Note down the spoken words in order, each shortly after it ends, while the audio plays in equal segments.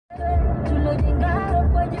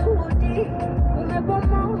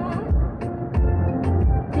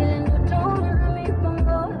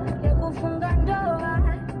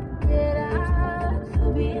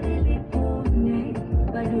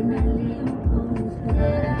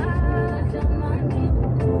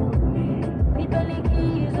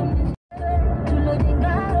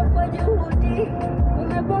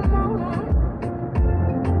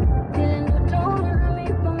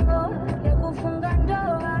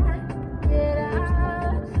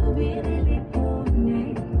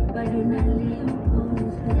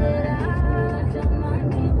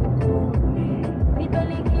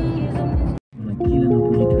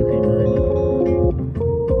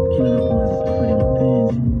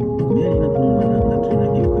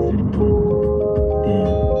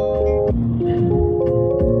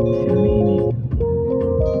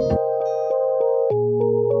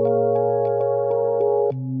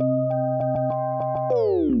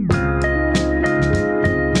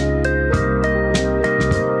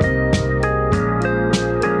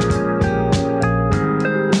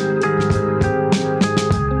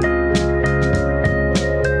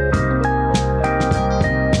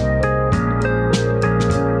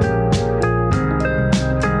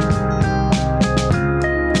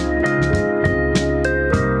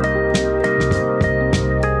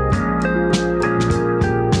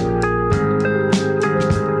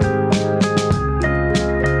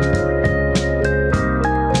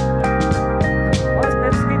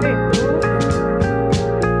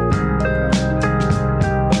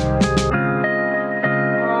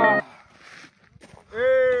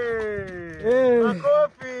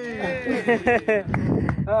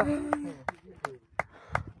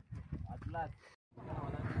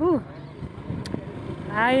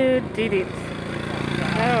I did it.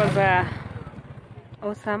 That was a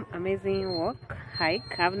awesome, amazing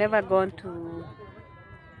hike. I've never gone to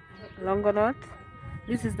Longonot.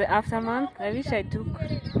 This is the aftermath. I wish I took.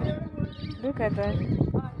 Look at that.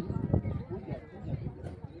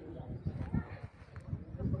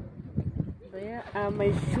 Where are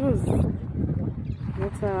my shoes?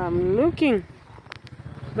 That's how I'm looking.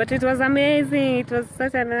 But it was amazing. It was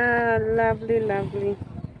such a lovely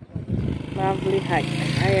hike.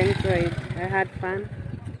 I enjoyed. I had fun.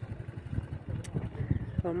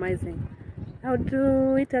 Amazing. I'll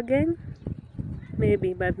do it again.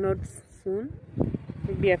 Maybe, but not soon.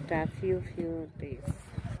 Maybe after a few days.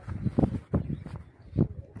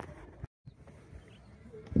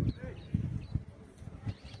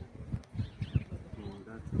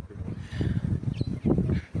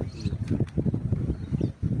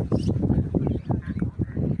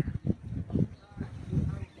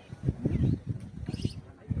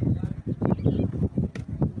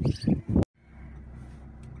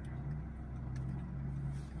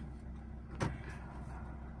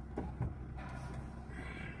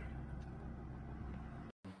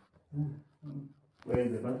 Where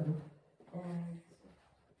is the bathroom?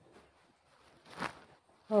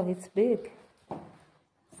 Oh, it's big.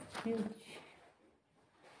 It's huge.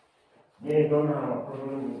 Yeah, go now.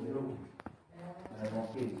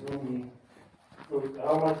 Okay, show me. So,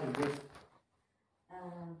 how much is this?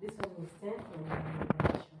 This one is 10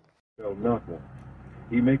 and Well, nothing.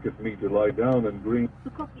 He maketh me to lie down in green.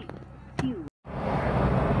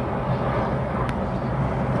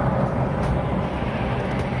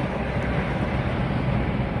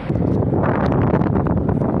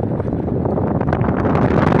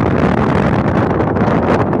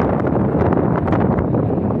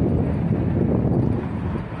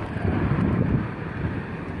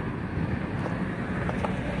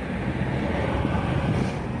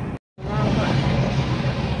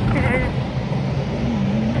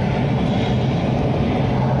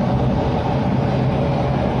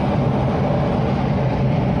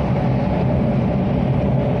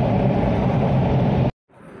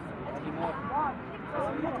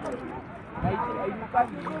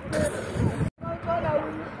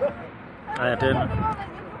 Haya tena.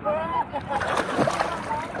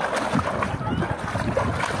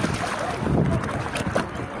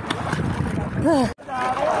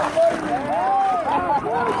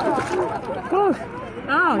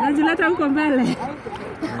 Oh, najileta huko mbele.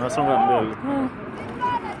 Unasonga mbele.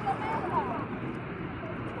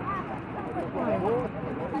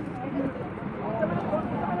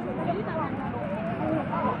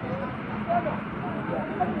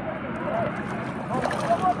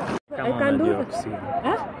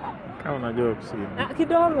 Kama unajua kusini.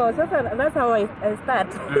 Kidogo, sasa that's how I start.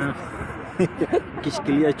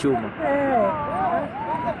 Kishikilia chuma.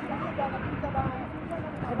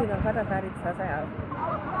 Hadi napata kari sasa ya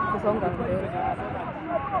kusonga mbele.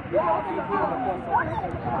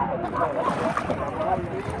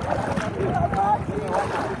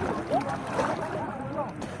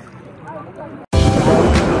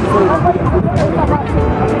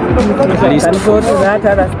 At least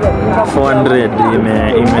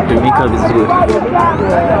 400 imetumika vizuri.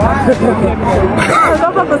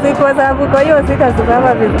 Hapa kusikuwa sababu kwa hiyo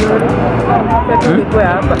sitasimama vizuri. Tukikwe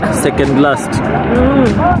hapa. Second last.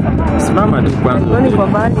 Simama tu kwanza. Ni kwa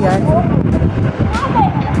mbali yani.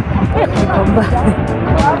 Kwa mbali.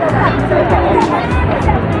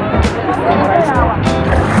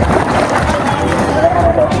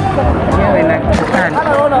 Yewe na kitani.